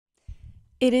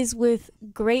It is with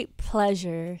great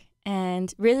pleasure,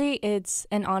 and really it's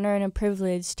an honor and a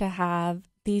privilege to have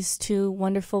these two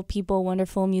wonderful people,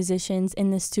 wonderful musicians in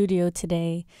the studio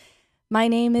today. My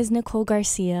name is Nicolle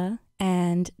Garcia,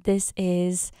 and this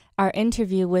is our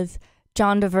interview with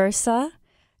John Daversa,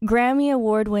 Grammy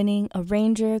Award-winning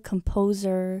arranger,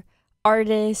 composer,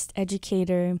 artist,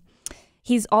 educator.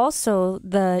 He's also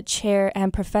the chair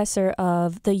and professor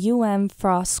of the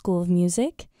Frost School of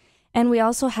Music. And we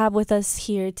also have with us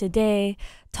here today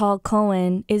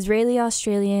Cohen,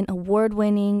 Israeli-Australian,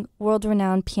 award-winning,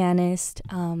 world-renowned pianist.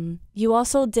 You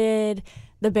also did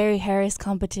the Barry Harris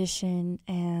competition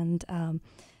and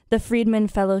the Friedman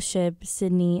Fellowship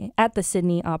Sydney at the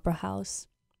Sydney Opera House.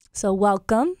 So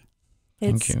welcome.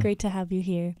 It's great to have you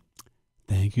here.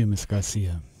 Thank you, Ms.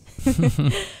 Garcia.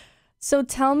 So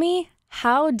tell me,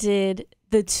 how did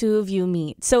the two of you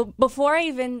meet? So before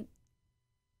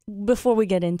we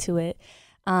get into it,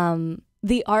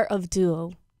 The Art of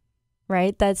Duo,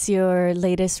 right? That's your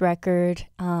latest record.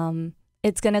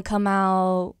 It's going to come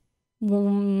out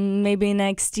maybe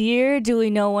next year. Do we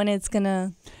know when it's going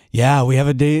to? Yeah, we have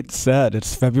a date set.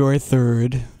 It's February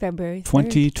 3rd. February 3rd.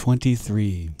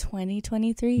 2023.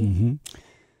 2023. Mm-hmm.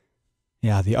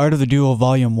 Yeah, The Art of the Duo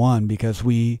Volume 1, because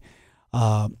we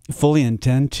fully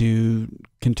intend to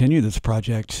continue this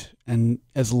project, and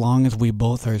as long as we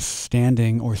both are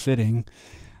standing or sitting,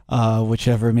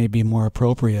 whichever may be more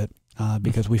appropriate,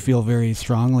 because we feel very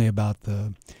strongly about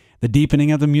the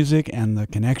deepening of the music and the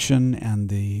connection and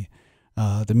the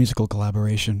musical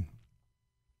collaboration.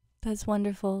 That's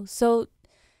wonderful. So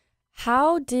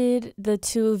how did the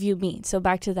two of you meet? So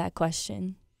back to that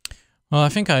question. Well, I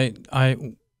think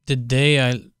the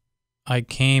day I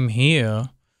came here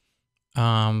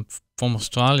from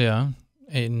Australia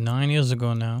 9 years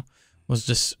ago now was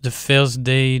the first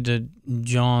day that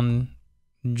John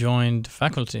joined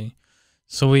faculty.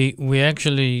 So we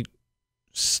actually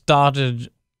started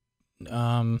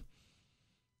the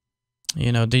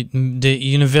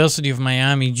University of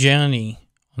Miami journey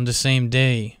on the same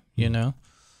day,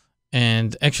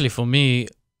 and actually for me,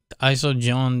 I saw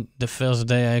John the first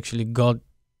day I actually got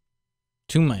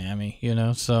to Miami,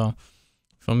 so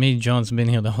for me, John's been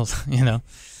here the whole time,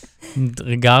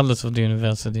 regardless of the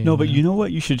university. No, but you know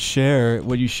what you should share,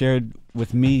 what you shared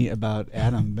with me about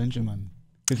Adam Benjamin,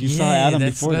 because you saw Adam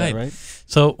before that, right?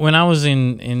 So when I was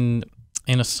in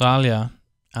Australia,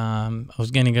 I was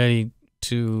getting ready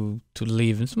to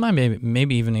leave. It's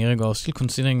maybe even a year ago. I was still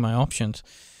considering my options,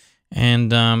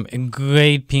 and a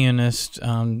great pianist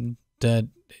that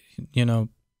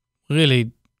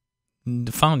really one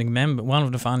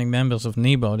of the founding members of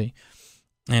Kneebody,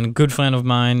 and a good friend of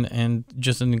mine, and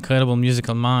just an incredible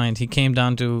musical mind. He came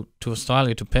down to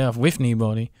Australia to pair off with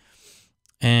Kneebody,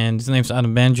 and his name's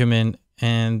Adam Benjamin.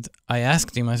 And I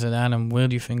asked him, I said, Adam, where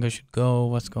do you think I should go?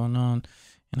 What's going on?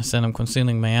 And I said, I'm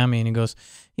considering Miami. And he goes,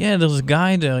 yeah, there's a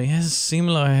guy there. He has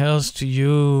similar hairs to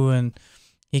you. And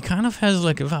he kind of has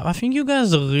I think you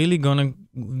guys are really going to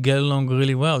get along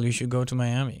really well. You should go to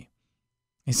Miami.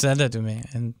 He said that to me.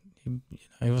 And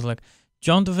he was like,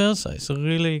 John Daversa is a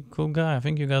really cool guy. I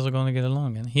think you guys are going to get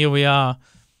along. And here we are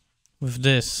with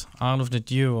this, Art of the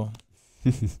Duo.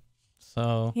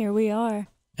 So here we are.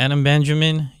 Adam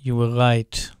Benjamin, you were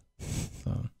right.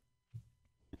 So.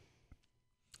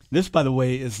 This, by the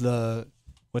way, is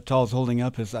what Tal's holding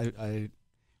up. Is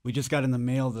we just got in the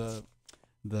mail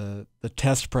the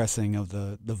test pressing of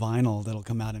the vinyl that'll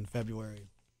come out in February.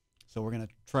 So we're gonna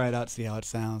try it out, see how it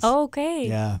sounds. Oh, okay.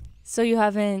 Yeah. So you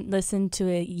haven't listened to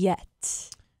it yet,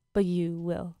 but you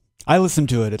will. I listened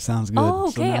to it. It sounds good. Oh,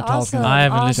 okay, so awesome. I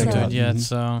haven't listened to it yet, Mm-hmm.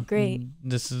 so great.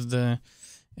 This is a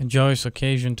joyous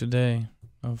occasion today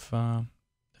of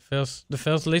the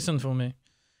first listen for me.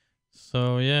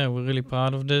 So yeah, we're really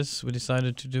proud of this. We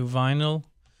decided to do vinyl,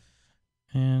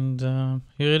 and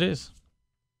here it is.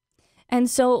 And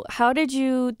so how did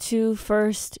you two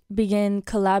first begin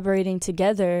collaborating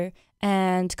together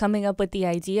and coming up with the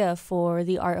idea for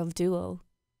The Art of Duo?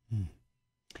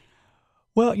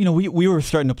 Well, we were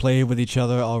starting to play with each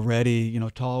other already.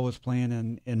 Tal was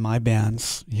playing in my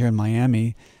bands here in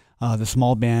Miami, the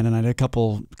small band, and I did a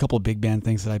couple big band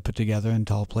things that I put together, and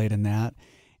Tal played in that.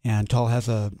 And Tal has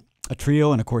a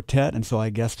trio and a quartet, and so I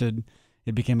guested.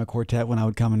 It became a quartet when I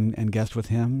would come and guest with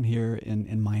him here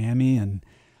in Miami, and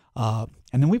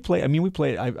then we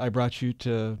played. I brought you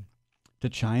to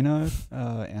China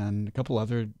and a couple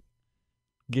other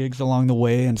gigs along the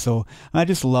way, and so I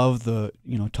just love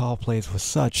Tal plays with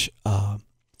such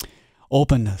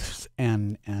openness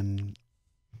and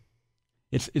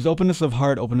it's openness of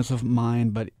heart, openness of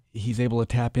mind, but he's able to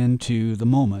tap into the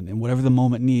moment, and whatever the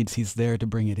moment needs, he's there to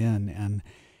bring it in,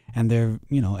 and they're,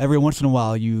 you know, every once in a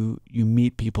while you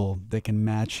meet people that can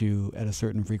match you at a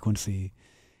certain frequency,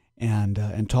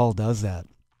 and Tall does that.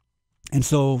 And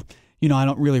so, you know, I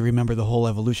don't really remember the whole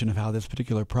evolution of how this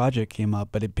particular project came up,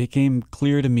 but it became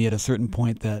clear to me at a certain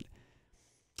point that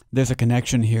there's a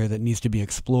connection here that needs to be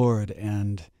explored,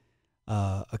 and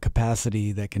a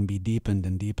capacity that can be deepened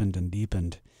and deepened and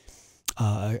deepened.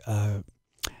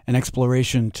 An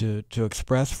exploration to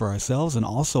express for ourselves, and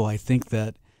also I think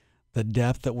that the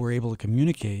depth that we're able to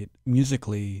communicate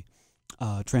musically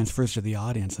transfers to the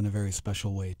audience in a very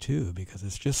special way too, because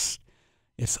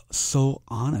it's so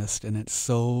honest, and it's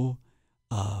so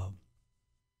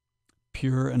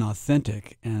pure and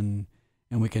authentic, and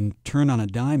we can turn on a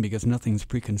dime because nothing's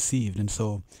preconceived. And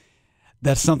so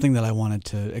that's something that I wanted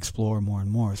to explore more and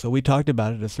more. So we talked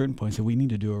about it at a certain point, so we need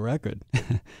to do a record.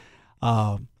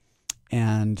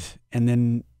 And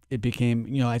then it became,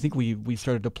 you know, I think we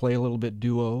started to play a little bit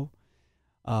duo,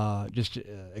 just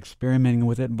experimenting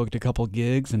with it, and booked a couple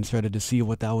gigs and started to see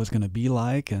what that was going to be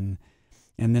like, and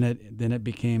then it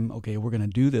became, okay, we're going to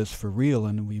do this for real.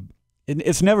 And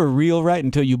it's never real, right,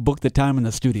 until you book the time in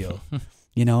the studio.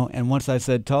 You know, and once I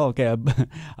said, Tall, okay,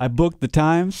 I booked the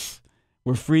times,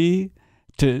 we're free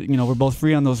to, you know, we're both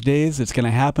free on those days, it's going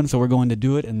to happen, so we're going to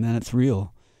do it, and then it's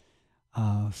real.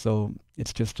 So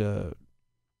it's just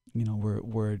you know,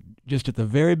 we're just at the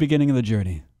very beginning of the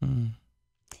journey.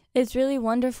 It's really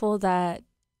wonderful that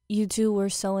you two were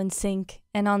so in sync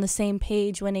and on the same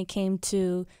page when it came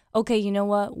to, okay, you know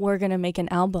what, we're going to make an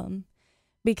album.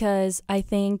 Because I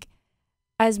think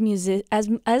as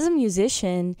a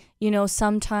musician, you know,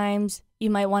 sometimes you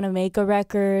might want to make a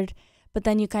record, but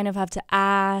then you kind of have to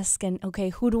ask, and okay,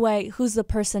 who's the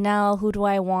personnel, who do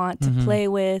I want to play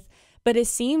with? But it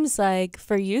seems like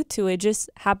for you two, it just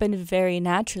happened very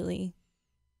naturally.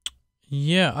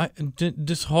 Yeah,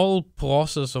 this whole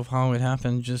process of how it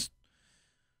happened just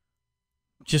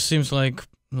seems like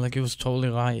it was totally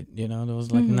right. You know, there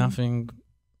was like nothing.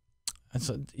 It's,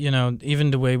 you know,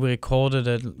 even the way we recorded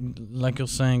it, like you're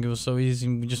saying, it was so easy.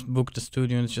 We just booked the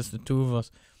studio, and it's just the two of us.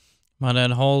 But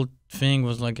that whole thing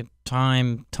was like a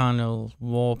time tunnel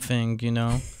warp thing, you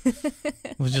know.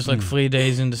 It was just like 3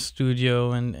 days in the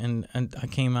studio, and I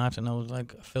came out and I was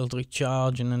like, I felt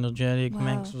recharged and energetic. Wow.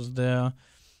 Max was there,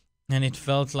 and it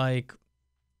felt like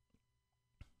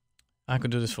I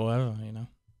could do this forever, you know.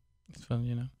 It felt,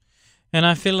 you know. And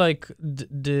I feel like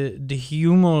the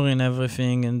humor in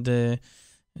everything, and the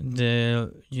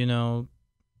you know,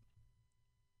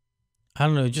 I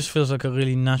don't know, it just feels like a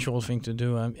really natural thing to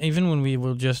do. Even when we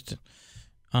just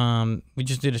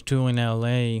did a tour in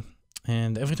LA,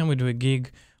 and every time we do a gig,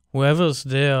 whoever's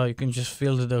there, you can just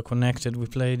feel that they're connected. We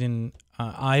played in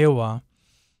Iowa,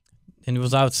 and it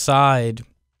was outside,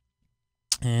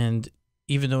 and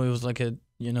even though it was like a,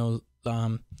 you know,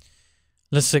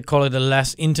 let's say call it a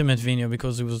less intimate venue,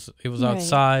 because it was right.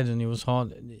 Outside and it was hot,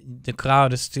 the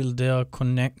crowd is still there,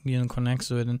 connects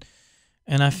to it,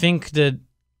 and I think that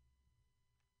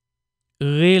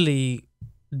really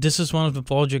this is one of the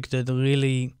projects that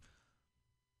really,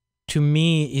 to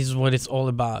me, is what it's all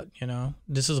about. You know,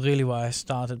 this is really why I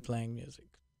started playing music.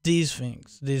 These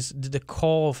things, the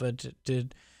core of it,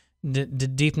 the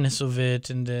deepness of it,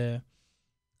 and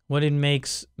what it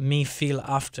makes me feel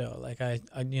after. Like I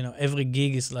you know, every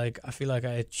gig is like, I feel like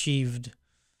I achieved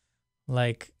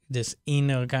like this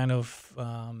inner kind of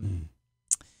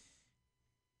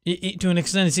to an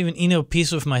extent, it's even inner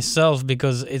peace with myself,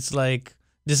 because it's like,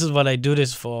 this is what I do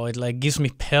this for. It like gives me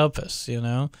purpose, you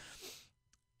know.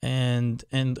 And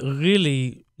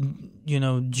really, you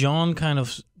know, John kind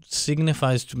of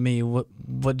signifies to me what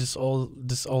this all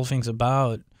thing's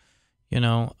about, you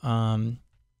know.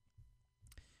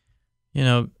 You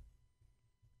know,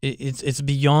 it's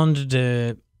beyond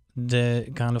the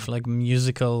kind of like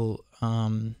musical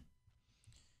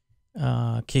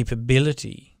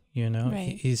capability, you know.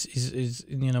 Right. Is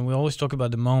you know, we always talk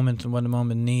about the moment and what the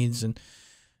moment needs,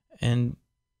 and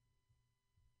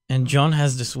John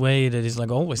has this way that he's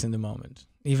like always in the moment,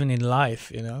 even in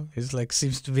life, you know. It's like,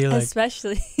 seems to be like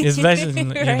especially right.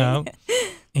 You know,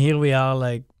 here we are,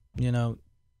 like, you know,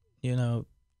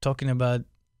 talking about,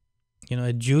 you know,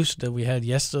 a juice that we had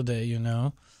yesterday, you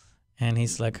know, and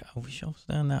he's like, I wish I was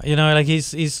there now, you know, like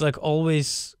he's like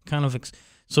always kind of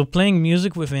so playing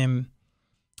music with him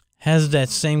has that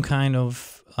same kind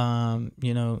of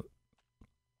you know,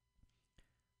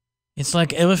 it's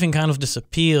like everything kind of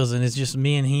disappears, and it's just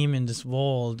me and him in this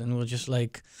world, and we're just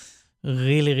like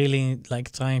really, really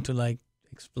like trying to like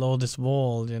explore this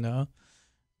world, you know.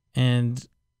 And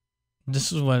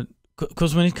this is what,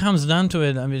 because when it comes down to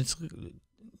it, I mean, it's,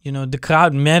 you know, the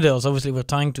crowd matters. Obviously, we're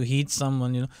trying to hit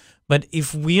someone, you know, But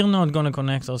if we're not going to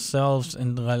connect ourselves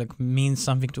and like mean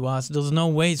something to us, there's no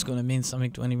way it's going to mean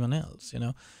something to anyone else, you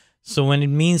know? So when it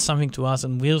means something to us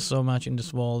and we're so much in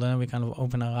this world, then we kind of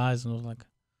open our eyes and we're like,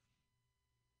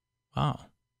 wow.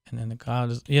 And then the crowd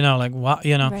is, you know, like, wow,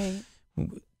 you know, Right.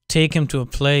 take him to a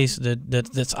place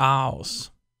that's ours,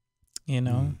 you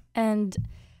know? And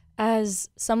as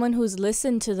someone who's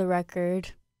listened to the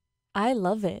record, I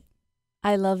love it.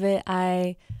 I love it.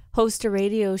 I host a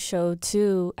radio show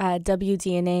too at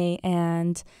WDNA,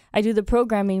 and I do the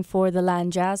programming for the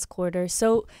Latin Jazz Quarter.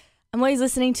 So I'm always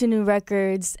listening to new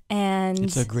records, and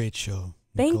It's a great show.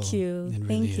 thank Nicolle. you. It really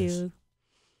Thank is. you.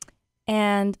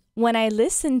 And when I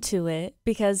listened to it,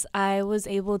 because I was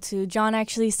able to, John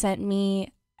actually sent me,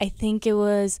 I think it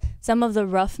was some of the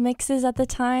rough mixes at the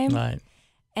time. Right.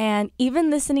 And even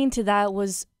listening to that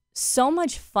was so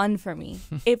much fun for me.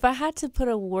 If I had to put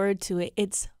a word to it,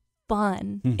 it's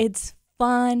fun. It's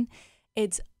fun.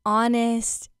 It's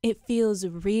honest. It feels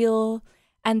real.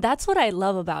 And that's what I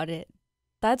love about it.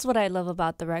 That's what I love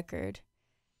about the record.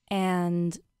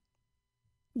 And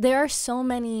there are so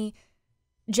many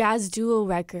jazz duo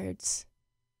records,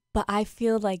 but I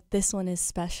feel like this one is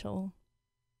special.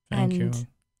 Thank you.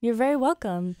 You're very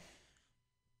welcome.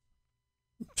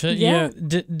 So, Yeah.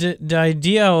 the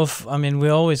idea of, I mean, we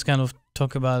always kind of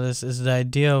talk about this, is the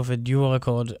idea of a duo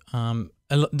record.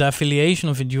 The affiliation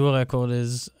of a duo record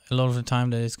is a lot of the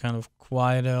time that it's kind of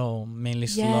quieter or mainly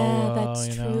slower. Yeah, that's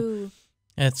you know. true.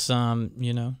 It's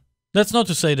you know, that's not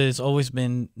to say that it's always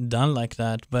been done like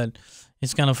that, but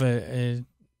it's kind of a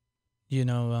you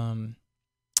know,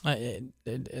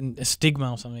 a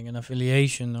stigma or something, an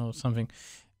affiliation or something.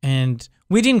 And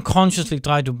we didn't consciously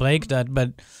try to break that, but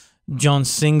John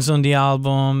sings on the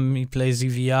album, he plays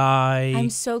EVI. I'm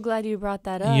so glad you brought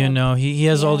that up. You know, he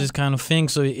has all Yeah. these kind of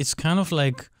things. So it's kind of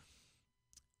like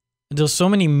there's so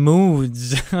many moods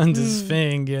on this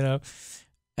thing, you know,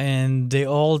 and they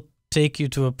all take you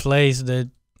to a place that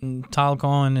Tal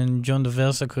Cohen and John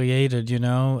Daversa created, you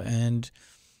know, and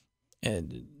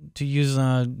to use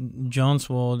John's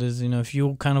word is, you know, if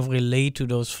you kind of relate to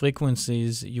those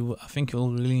frequencies, I think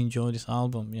you'll really enjoy this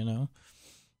album, you know,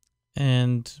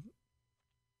 and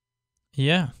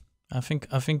yeah, I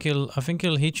think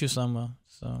he'll hit you somewhere.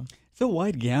 So It's a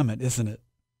wide gamut, isn't it,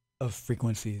 of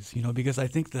frequencies? You know, because I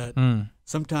think that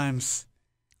sometimes,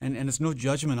 and it's no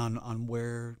judgment on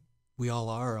where we all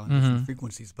are on different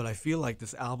frequencies, but I feel like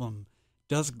this album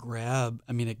does grab,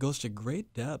 I mean, it goes to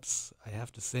great depths, I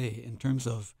have to say, in terms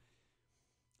of,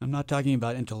 I'm not talking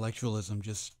about intellectualism,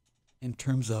 just in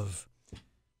terms of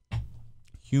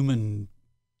human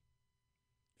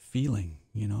feeling,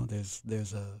 you know,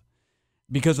 there's a,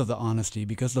 because of the honesty,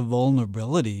 because of the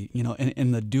vulnerability, you know,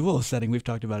 in the duo setting, we've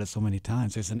talked about it so many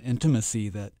times, there's an intimacy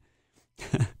that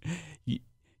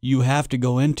you have to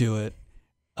go into it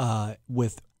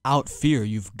without fear.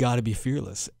 You've got to be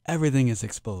fearless. Everything is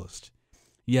exposed.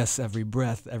 Yes, every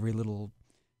breath, every little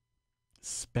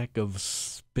speck of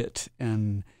spit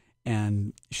and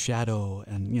shadow,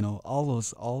 and you know, all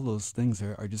those things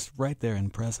are just right there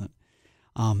and present.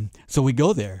 So we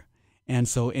go there, and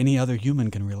so any other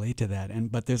human can relate to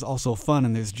that. But there's also fun,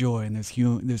 and there's joy, and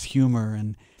there's humor,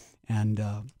 and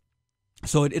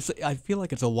so it's. I feel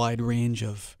like it's a wide range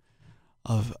of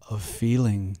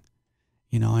feeling,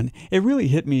 you know, and it really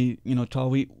hit me, you know, Tal.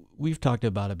 We've talked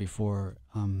about it before,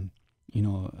 you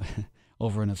know,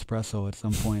 over an espresso at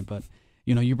some point, but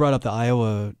you know, you brought up the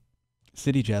Iowa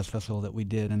City Jazz Festival that we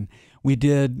did, and we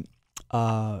did,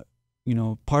 you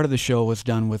know, part of the show was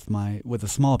done with a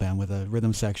small band, with a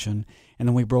rhythm section, and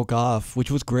then we broke off,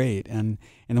 which was great, and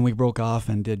then we broke off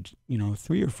and did, you know,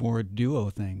 3 or 4 duo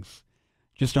things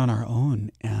just on our own,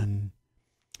 and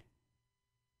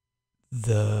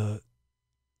the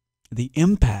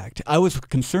impact, I was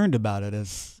concerned about it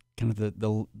as kind of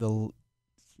the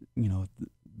you know,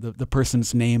 the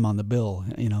person's name on the bill,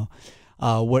 you know.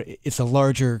 What it's a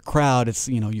larger crowd. It's,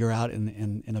 you know, you're out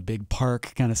in a big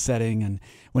park kind of setting, and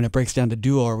when it breaks down to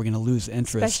duo, are we going to lose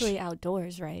interest? Especially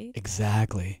outdoors, right?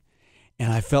 Exactly.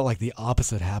 And I felt like the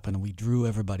opposite happened. We drew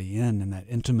everybody in, and that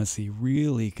intimacy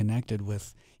really connected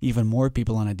with even more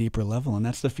people on a deeper level, and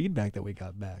that's the feedback that we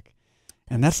got back.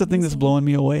 And that's the thing that's blowing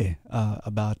me away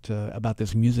about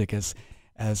this music.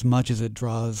 As much as it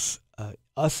draws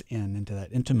us into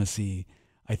that intimacy,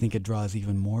 I think it draws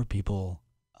even more people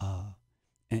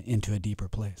into a deeper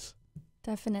place.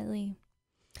 Definitely.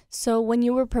 So when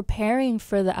you were preparing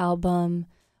for the album,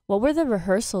 what were the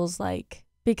rehearsals like?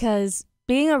 Because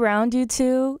being around you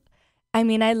two, I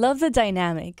mean, I love the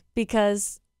dynamic,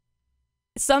 because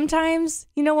sometimes,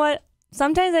 you know what?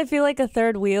 Sometimes I feel like a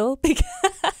third wheel, because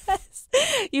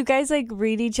you guys like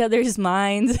read each other's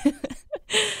minds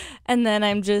And then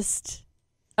I'm just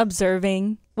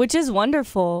observing, which is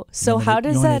wonderful. So You how want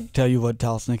me to- does you want me that to tell you what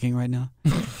Tal's thinking right now?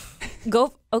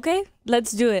 go? Okay,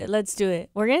 let's do it.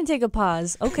 We're going to take a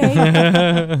pause.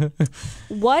 Okay.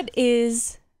 What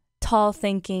is Tal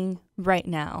thinking right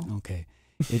now? Okay.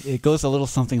 It goes a little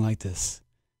something like this.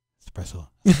 Espresso,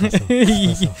 espresso,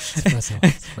 espresso, espresso,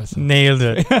 espresso. Nailed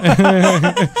it.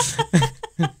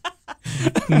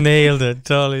 Nailed it.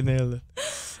 Totally nailed it.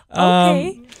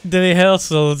 Okay. The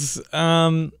rehearsals.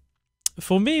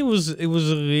 For me, it was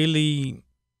a really.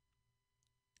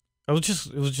 It was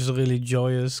just a really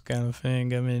joyous kind of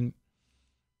thing. I mean,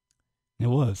 It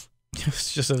was. it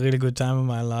was just a really good time of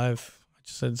my life. I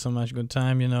just had so much good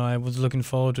time. You know, I was looking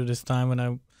forward to this time when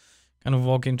I kind of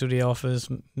walk into the office.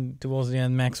 Towards the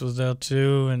end, Max was there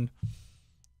too, and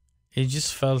it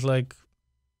just felt like,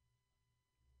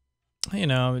 you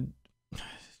know,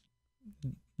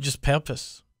 just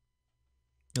purpose.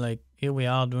 Like, here we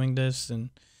are doing this,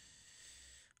 and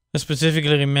I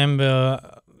specifically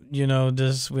remember, you know,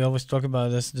 this, we always talk about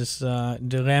this, the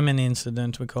ramen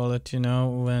incident, we call it, you know,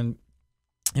 when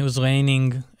it was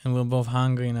raining and we were both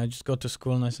hungry, and I just got to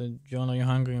school and I said, John, are you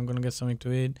hungry? I'm going to get something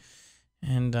to eat.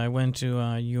 And I went to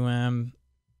UM,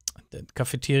 the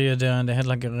cafeteria there, and they had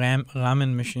like a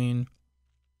ramen machine.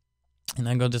 And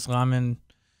I got this ramen.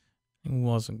 It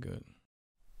wasn't good.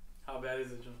 How bad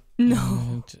is it, John?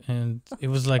 No. And it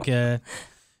was like a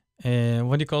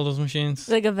what do you call those machines?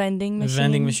 Like a vending machine? A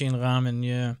vending machine ramen,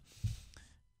 yeah.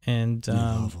 And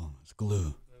Awful. It's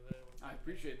glue. I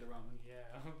appreciate the ramen,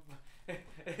 yeah.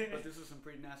 But this is some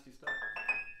pretty nasty stuff.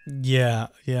 Yeah,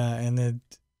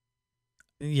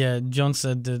 and John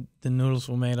said that the noodles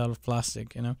were made out of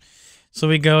plastic, you know. So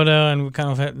we go there and we kind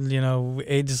of had, you know, we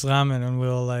ate this ramen and we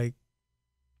were like,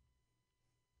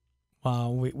 wow,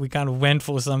 we kind of went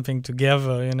for something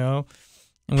together, you know.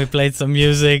 And we played some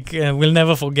music and we'll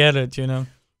never forget it, you know.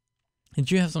 Did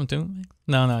you have some too?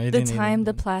 No, you didn't. The time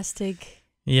the plastic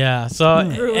Yeah, so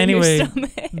ruined anyway, your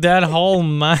stomach. that whole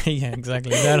month, yeah,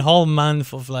 exactly. That whole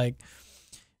month of like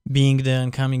being there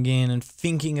and coming in and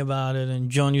thinking about it, and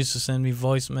John used to send me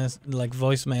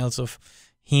voicemails of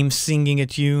him singing a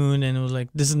tune, and it was like,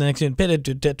 this is the next tune,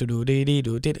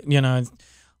 you know,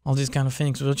 all these kind of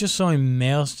things. We were just so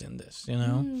immersed in this, you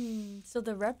know. So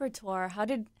the repertoire, how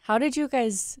did you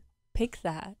guys pick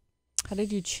that? How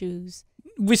did you choose?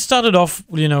 We started off,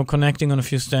 you know, connecting on a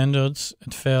few standards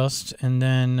at first, and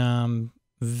then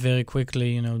very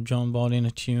quickly, you know, John brought in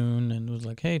a tune and was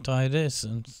like, hey, try this,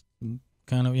 and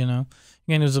kind of, you know,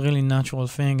 again, it was a really natural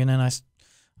thing. And then I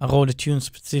wrote a tune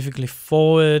specifically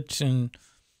for it, and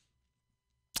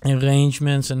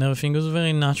arrangements and everything. It was a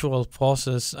very natural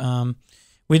process.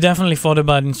 We definitely thought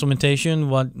about instrumentation,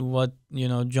 what you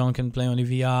know, John can play on the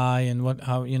VI, and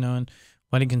how, you know, and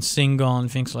what he can sing on,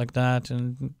 things like that.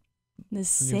 And the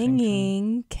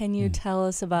singing, can you tell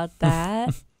us about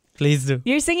that? Please do.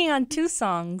 You're singing on 2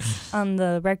 songs on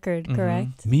the record,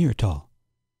 correct? Me or Tal?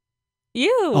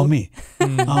 You. Oh, me.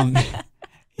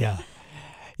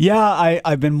 Yeah.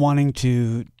 I've been wanting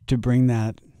to bring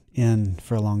that in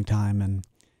for a long time, and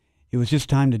it was just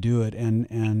time to do it.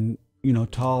 And you know,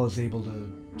 Tal is able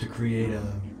to create a.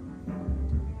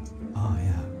 Oh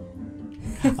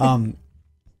yeah.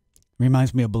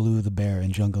 Reminds me of Baloo the bear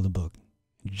in Jungle the Book.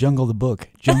 Jungle the Book.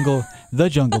 The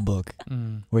Jungle Book,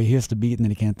 where he hears the beat and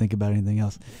then he can't think about anything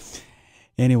else.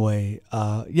 Anyway,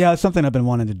 yeah, it's something I've been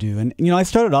wanting to do. And, you know, I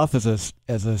started off as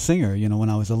a singer, you know, when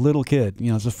I was a little kid.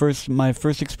 You know, my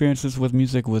first experiences with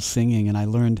music was singing, and I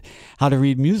learned how to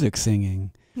read music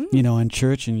singing, you know, in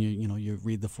church, and you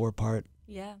read the 4-part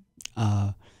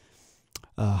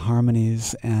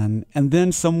harmonies, and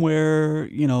then somewhere,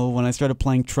 you know, when I started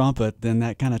playing trumpet, then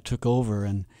that kind of took over,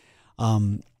 and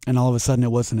all of a sudden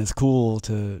it wasn't as cool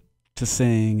to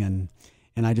sing, and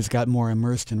I just got more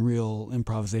immersed in real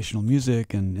improvisational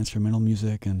music and instrumental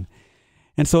music, and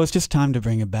so it's just time to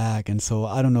bring it back. And so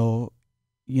I don't know,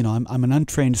 you know, I'm an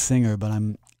untrained singer, but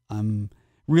I'm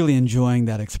really enjoying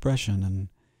that expression. And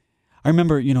I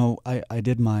remember, you know, I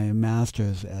did my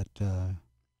master's at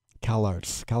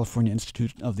CalArts, California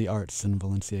Institute of the Arts in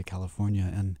Valencia,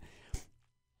 California, and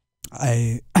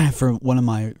for one of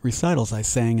my recitals, I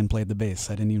sang and played the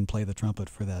bass. I didn't even play the trumpet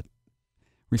for that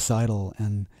recital,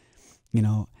 and you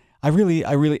know, I really,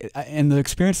 and the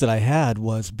experience that I had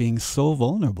was being so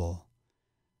vulnerable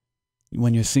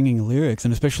when you're singing lyrics,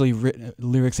 and especially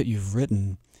lyrics that you've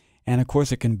written. And of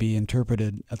course, it can be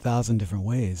interpreted 1,000 different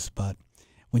ways. But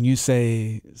when you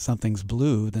say something's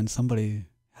blue, then somebody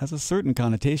has a certain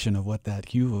connotation of what that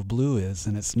hue of blue is,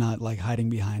 and it's not like hiding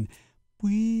behind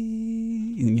 "we."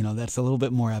 You know, that's a little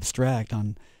bit more abstract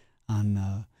on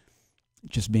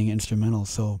just being instrumental.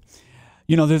 So,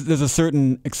 you know, there's a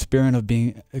certain experiment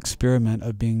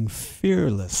of being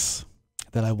fearless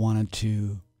that I wanted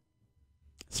to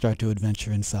start to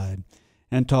adventure inside.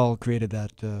 And Tal created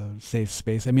that safe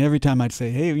space. I mean, every time I'd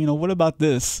say, hey, you know, what about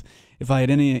this? If I had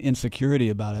any insecurity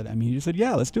about it, I mean, he just said,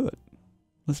 yeah, let's do it.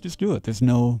 Let's just do it. There's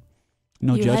no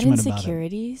judgment about it. You had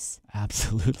insecurities?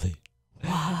 Absolutely.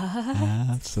 What?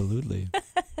 Absolutely.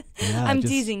 Yeah, I'm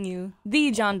teasing you.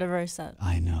 The John Daversa.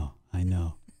 I know.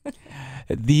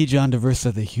 The John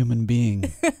Daversa, the human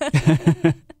being.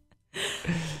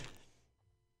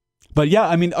 But yeah,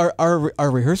 I mean, our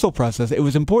rehearsal process, it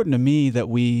was important to me that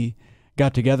we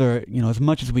got together, you know, as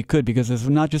much as we could, because it's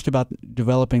not just about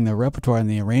developing the repertoire and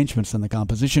the arrangements and the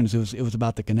compositions. It was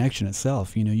about the connection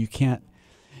itself. You know, you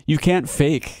can't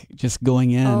fake just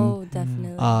going in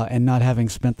definitely. And not having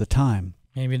spent the time.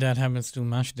 Maybe that happens too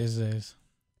much these days.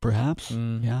 Perhaps,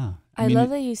 yeah. I mean, love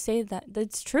that you say that.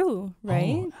 That's true,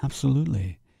 right? Oh,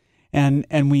 absolutely.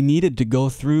 And we needed to go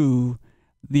through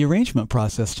the arrangement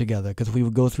process together, because we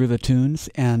would go through the tunes,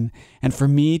 and for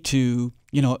me to,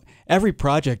 you know, every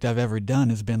project I've ever done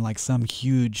has been like some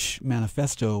huge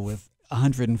manifesto with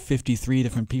 153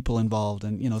 different people involved,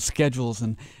 and, you know, schedules,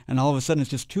 and all of a sudden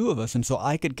it's just two of us, and so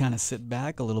I could kind of sit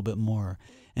back a little bit more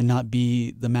and not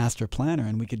be the master planner,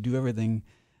 and we could do everything,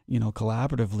 you know,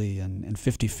 collaboratively and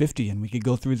 50-50, and we could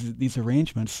go through these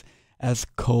arrangements as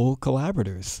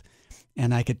co-collaborators,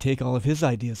 and I could take all of his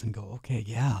ideas and go, okay,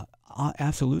 yeah,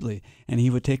 absolutely, and he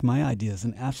would take my ideas,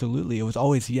 and absolutely, it was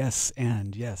always yes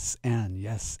and yes and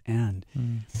yes and,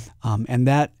 and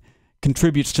that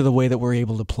contributes to the way that we're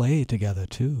able to play together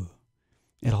too.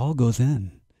 It all goes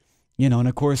in, you know, and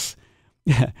of course,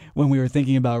 when we were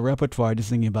thinking about repertoire, just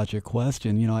thinking about your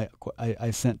question, you know,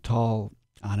 I sent Tal,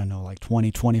 I don't know, like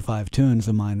 20, 25 tunes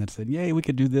of mine that said, yay, we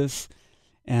could do this.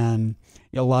 And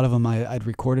you know, a lot of them I'd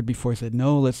recorded before. I said,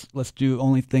 no, let's do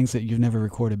only things that you've never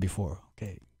recorded before.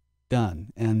 Okay,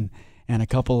 done. And a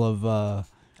couple of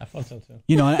I thought so too.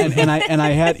 you know, and I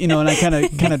had, you know, and I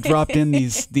kind of dropped in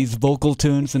these vocal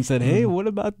tunes and said, hey, what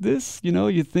about this? You know,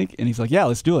 you think? And he's like, yeah,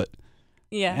 let's do it.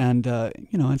 Yeah. And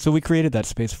you know, and so we created that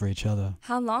space for each other.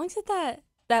 How long did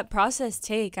that process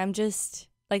take? I'm just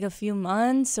like a few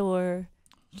months, or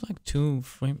It's like 2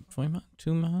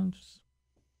 months.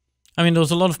 I mean, there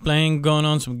was a lot of playing going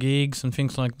on, some gigs and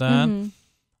things like that.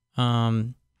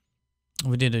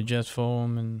 We did a jazz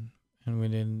forum, and we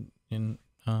did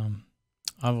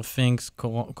other things.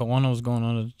 Corona was going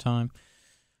on at the time.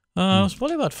 It was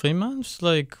probably about 3 months,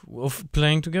 like, of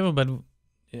playing together,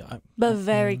 but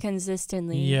very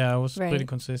consistently. Yeah, I was pretty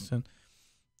consistent.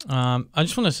 I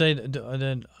just want to say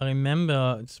that I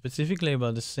remember specifically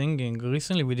about the singing.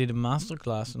 Recently, we did a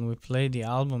masterclass, and we played the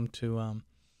album to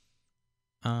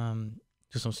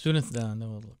some students there, and they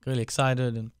were really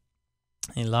excited and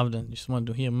they loved it. Just wanted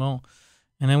to hear more.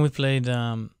 And then we played,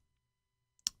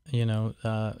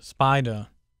 Spider,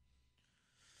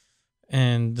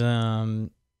 and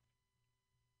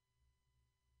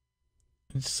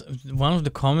one of the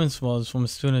comments was from a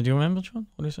student. Do you remember, John?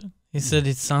 What he said? He said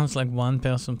it sounds like one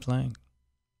person playing.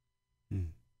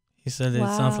 He said it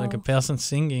sounds like a person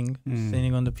singing,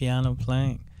 sitting on the piano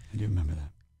playing. I do remember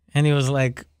that. And he was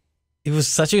like, it was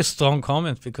such a strong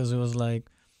comment, because it was like,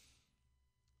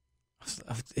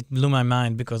 it blew my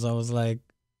mind, because I was like,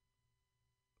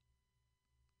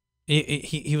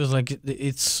 he was like,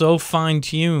 it's so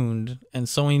fine-tuned and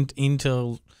so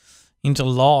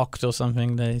interlocked or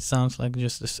something that it sounds like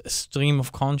just a stream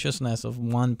of consciousness of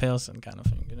one person kind of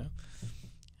thing, you know.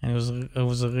 And it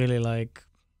was a really like,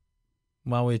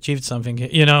 wow, we achieved something here,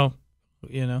 you know.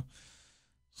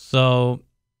 So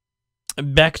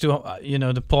back to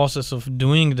the process of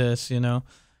doing this, you know,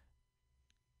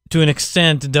 to an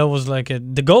extent that was like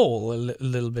the goal a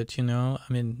little bit, you know.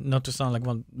 I mean, not to sound like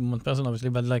one person obviously,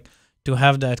 but like to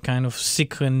have that kind of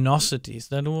synchronicity. Is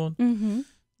that a word?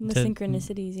 The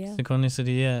synchronicities, yeah.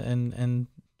 Synchronicity, yeah, and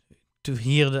to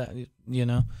hear that, you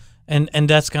know, and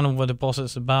that's kind of what the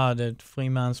process is about. That 3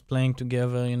 months playing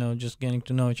together, you know, just getting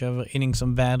to know each other, eating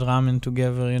some bad ramen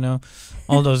together, you know,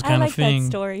 all those kind of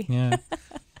things. I like that story. Yeah.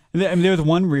 I mean, there was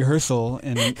one rehearsal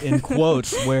in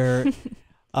quotes where,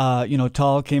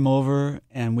 Tal came over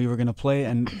and we were going to play,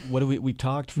 and what did we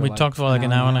talked for? We talked for like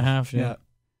an hour and a half. Yeah.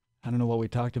 I don't know what we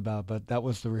talked about, but that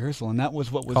was the rehearsal, and that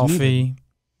was what was coffee, needed.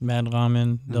 bad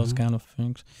ramen, those kind of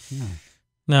things. Yeah.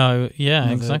 No, yeah,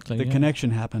 exactly. The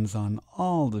connection happens on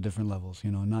all the different levels,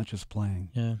 you know, not just playing.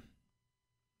 Yeah.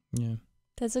 Yeah.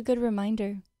 That's a good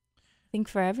reminder. think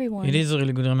for everyone. It is a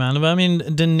really good reminder. But I mean,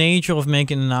 the nature of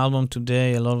making an album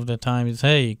today, a lot of the time, is,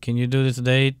 hey, can you do this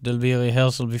date? There'll be a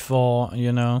rehearsal before,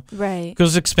 you know. Right.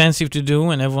 Because it's expensive to do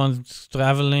and everyone's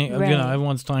traveling, Right. you know,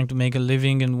 everyone's trying to make a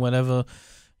living and whatever,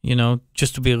 you know,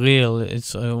 just to be real.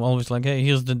 It's always like, hey,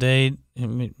 here's the date.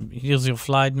 Here's your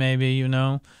flight, maybe, you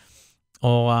know.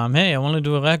 Or, hey, I want to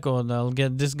do a record. I'll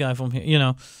get this guy from here, you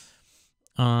know.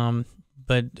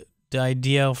 But the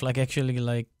idea of like actually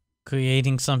like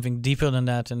creating something deeper than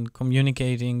that and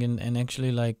communicating and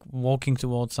actually like walking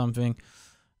towards something.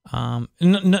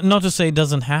 Not to say it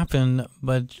doesn't happen,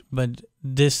 but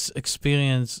this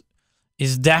experience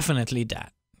is definitely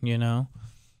that, you know.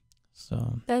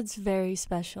 So That's very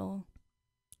special.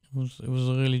 it was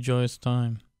a really joyous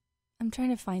time. I'm trying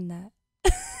to find that.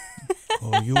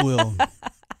 Oh, you will.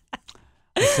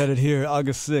 I said it here,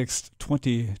 August 6th,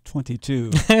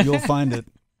 2022. You'll find it.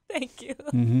 Thank you.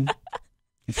 Mm-hmm.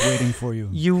 It's waiting for you.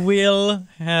 You will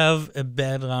have a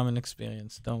bad ramen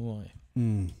experience. Don't worry.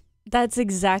 Mm. That's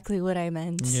exactly what I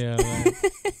meant. Yeah. Right.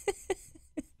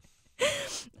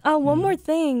 One more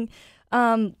thing.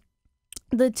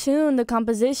 The tune, the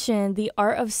composition, The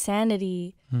Art of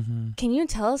Sanity. Mm-hmm. Can you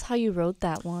tell us how you wrote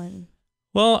that one?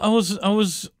 Well, I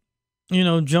was, you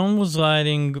know, John was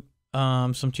writing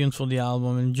some tunes for the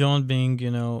album, and John being,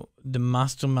 you know, the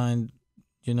mastermind,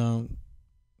 you know,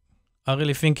 I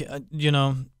really think, you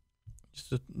know, just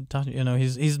to touch, you know,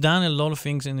 he's done a lot of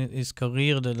things in his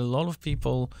career that a lot of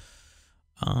people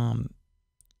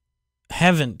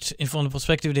haven't. And from the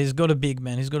perspective that he's got a big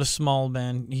band, he's got a small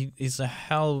band, he's a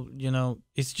hell, you know,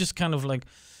 it's just kind of like,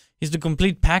 he's the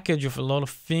complete package of a lot of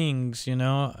things, you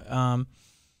know.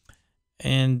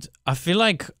 And I feel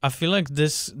like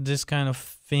this kind of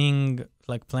thing,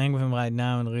 like playing with him right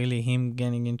now and really him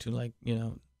getting into like, you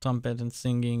know, trumpet and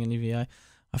singing and EVI,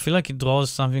 I feel like it draws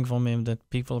something from him that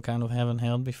people kind of haven't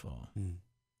heard before. Mm.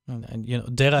 And you know,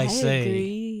 dare I say,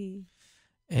 agree.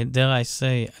 dare I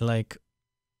say, like,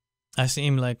 I see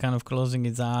him like kind of closing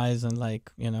his eyes and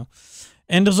like, you know,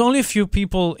 and there's only a few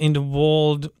people in the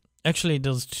world, actually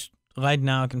there's right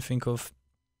now I can think of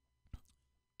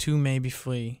 2, maybe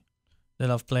 3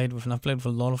 that I've played with, and I've played with a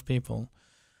lot of people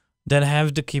that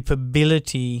have the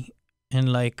capability,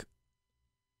 and like,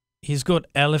 he's got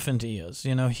elephant ears,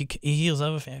 you know, he hears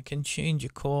everything. I can change a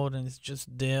chord and it's just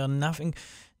there. Nothing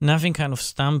kind of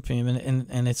stump him,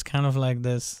 and it's kind of like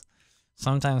this.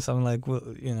 Sometimes I'm like,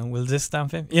 will this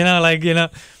stump him? You know, like, you know,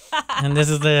 and this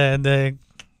is the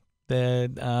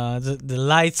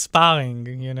light sparring,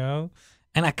 you know,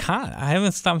 and I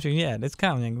haven't stumped him yet. It's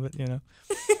coming, but you know,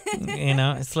 you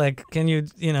know, it's like, can you,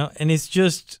 you know, and it's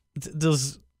just,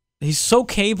 he's so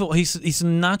capable. He's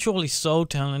naturally so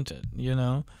talented, you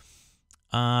know.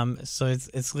 So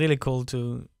it's really cool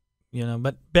to, you know,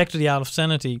 but back to the Art of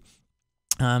Sanity,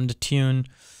 the tune,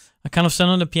 I kind of sat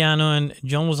on the piano and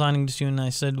John was writing the tune, and I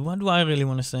said, what do I really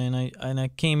want to say? And I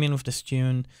came in with this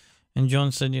tune, and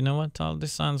John said, you know what, Tal,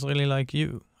 this sounds really like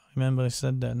you. I remember I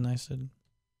said that, and I said,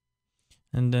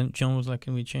 and then John was like,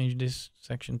 can we change this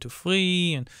section to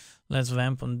 3, and let's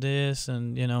vamp on this,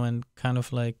 and, you know, and kind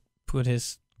of like put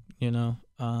his, you know,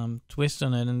 twist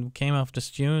on it, and came off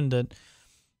this tune that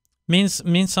means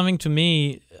something to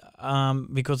me,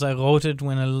 because I wrote it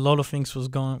when a lot of things were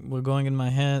going in my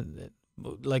head,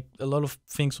 like a lot of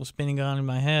things were spinning around in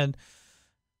my head,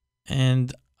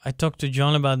 and I talked to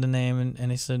John about the name, and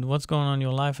he said, what's going on in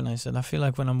your life? And I said, I feel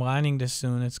like when I'm writing this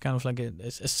tune, it's kind of like a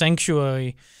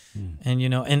sanctuary, and, you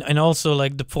know, and also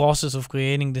like the process of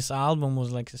creating this album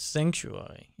was like a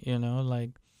sanctuary, you know,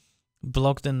 like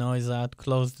block the noise out,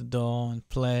 close the door, and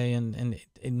play, and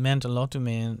it meant a lot to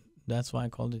me, and that's why I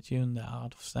called the tune The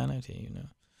Art of Sanity, you know.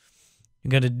 You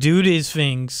got to do these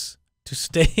things to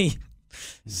stay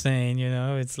sane, you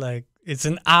know. It's like, it's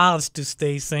an art to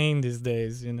stay sane these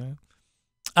days, you know.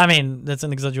 I mean, that's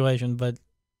an exaggeration, but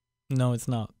no, it's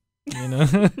not, you know.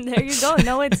 There you go.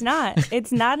 No, it's not.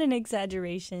 It's not an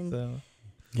exaggeration. So,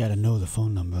 You got to know the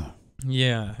phone number.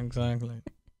 yeah, exactly.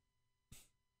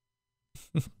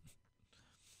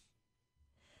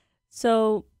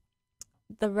 So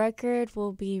the record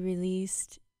will be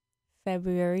released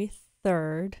February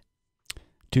 3rd.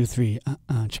 2-3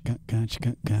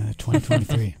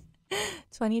 2023.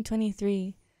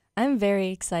 2023. I'm very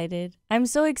excited. I'm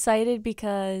so excited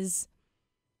because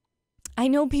I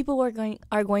know people are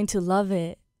going to love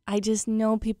it. I just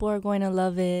know people are going to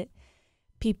love it.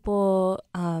 People,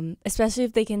 especially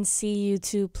if they can see you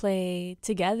two play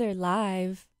together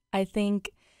live. I think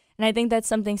that's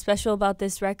something special about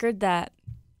this record, that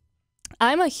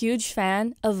I'm a huge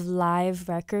fan of live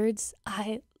records.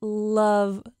 I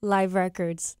love live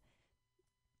records.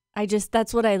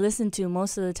 that's what I listen to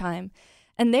most of the time.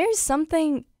 And there's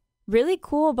something really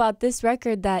cool about this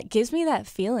record that gives me that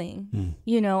feeling.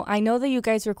 You know, I know that you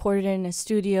guys recorded it in a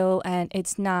studio and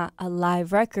it's not a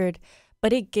live record,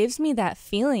 but it gives me that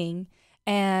feeling.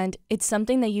 And it's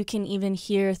something that you can even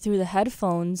hear through the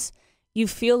headphones. You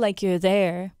feel like you're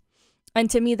there. And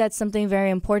to me, that's something very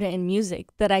important in music,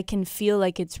 that I can feel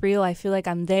like it's real. I feel like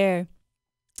I'm there.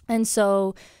 And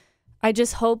so I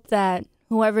just hope that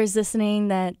whoever's listening,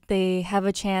 that they have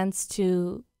a chance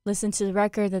to listen to the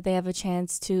record, that they have a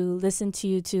chance to listen to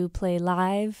you two play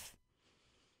live.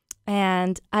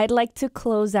 And I'd like to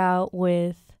close out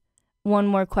with one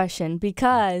more question,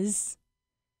 because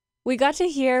we got to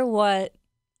hear what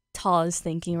Tall is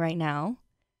thinking right now.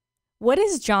 What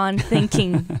is John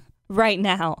thinking right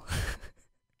now?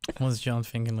 What's John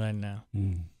thinking right now?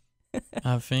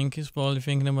 I think he's probably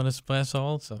thinking about espresso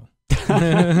also.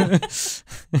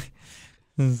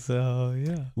 So,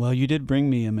 yeah. Well, you did bring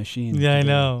me a machine. Yeah,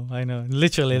 today. I know.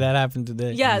 Literally, that happened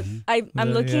today. Yeah,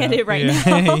 I'm looking at it right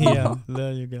yeah. now. Yeah,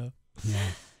 there you go. Yeah.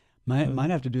 Might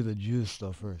have to do the juice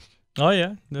though first. Oh,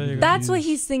 yeah, there you go. That's what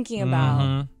he's thinking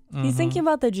about. He's thinking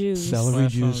about the juice. Celery Espresso,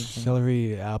 juice, okay.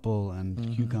 celery, apple,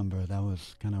 and cucumber. That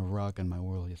was kind of rocking my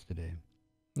world yesterday.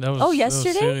 That was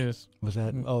yesterday? serious. Was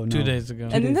that? Oh, no. 2 days ago.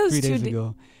 And then those 3 days 2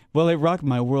 ago. Well, it rocked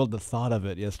my world, the thought of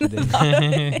it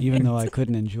yesterday, even though I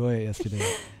couldn't enjoy it yesterday.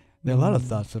 There are a lot of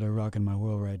thoughts that are rocking my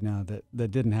world right now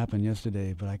that didn't happen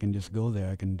yesterday, but I can just go there.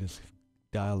 I can just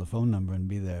dial the phone number and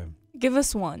be there. Give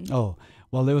us one. Oh,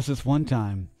 well, there was this one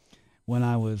time when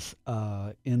I was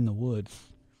in the woods,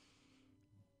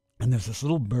 and there's this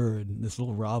little bird, this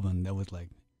little robin that was like,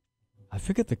 I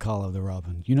forget the call of the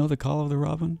robin. You know the call of the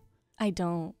robin? I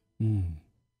don't. I'm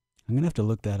going to have to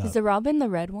look that up. Is the robin the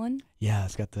red one? Yeah,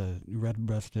 it's got the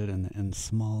red-breasted and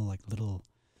small, like little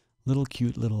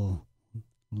cute little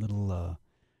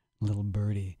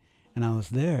birdie. And I was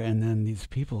there, and then these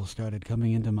people started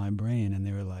coming into my brain, and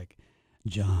they were like,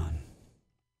 John,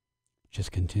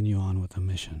 just continue on with the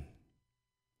mission.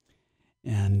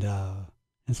 And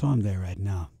so I'm there right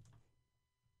now.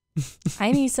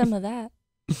 I need some of that.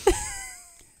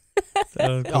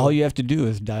 All you have to do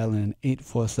is dial in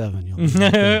 847. You'll be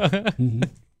right there.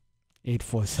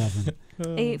 847.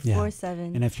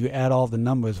 847. And if you add all the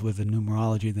numbers with the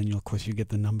numerology, then of course you get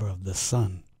the number of the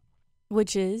sun.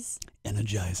 Which is?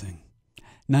 Energizing.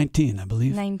 19, I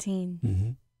believe.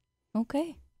 19.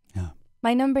 Okay. Yeah.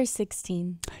 My number's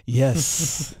 16.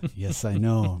 Yes. Yes, I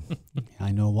know.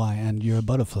 I know why. And you're a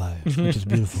butterfly, which is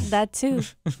beautiful. That too.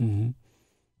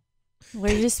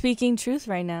 We're just speaking truth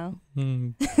right now.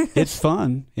 It's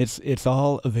fun. It's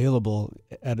all available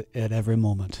at every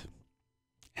moment.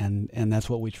 And that's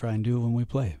what we try and do when we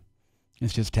play.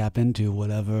 It's just tap into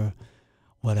whatever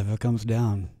comes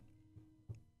down.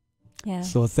 Yeah.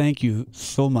 So thank you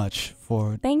so much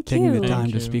for Thank taking you. the time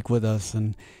Thank to you. speak with us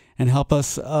and help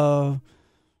us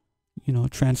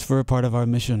transfer part of our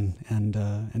mission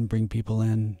and bring people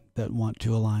in that want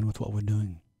to align with what we're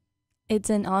doing. It's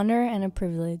an honor and a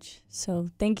privilege. So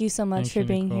thank you so much Thank for you,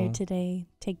 being here Nicolle. today.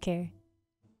 Take care.